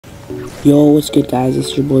Yo, what's good, guys?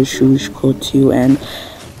 It's your boy Shushko2, and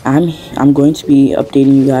I'm going to be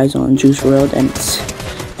updating you guys on Juice World and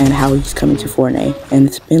how he's coming to Fortnite. And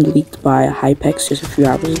it's been leaked by Hypex just a few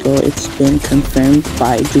hours ago. It's been confirmed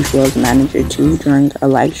by Juice World's manager too during a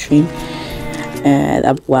live stream and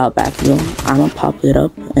a while back ago. I'm gonna pop it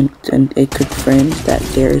up, and it confirms that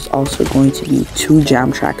there is also going to be 2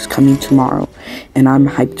 jam tracks coming tomorrow, and I'm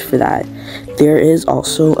hyped for that. There is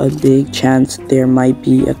also a big chance there might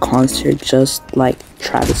be a concert just like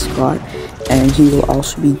Travis Scott, and he will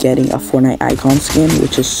also be getting a Fortnite icon skin,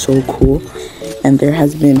 which is so cool. And there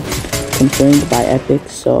has been confirmed by Epic,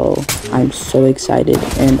 so I'm so excited,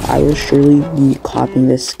 and I will surely be copying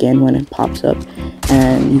this skin when it pops up.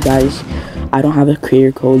 And you guys, I don't have a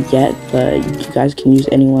creator code yet, but you guys can use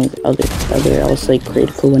anyone's other else like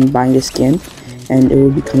creator code when buying the skin, and it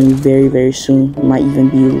will be coming very soon. It might even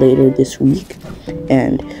be later this week.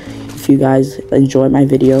 And if you guys enjoy my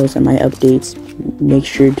videos and my updates, make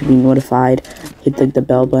sure to be notified. Hit the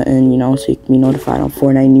bell button, so you can be notified on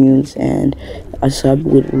Fortnite news, and a sub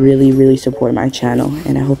would really support my channel.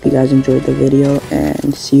 And I hope you guys enjoyed the video,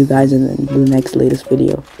 and see you guys in the next latest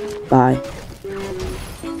video. Bye.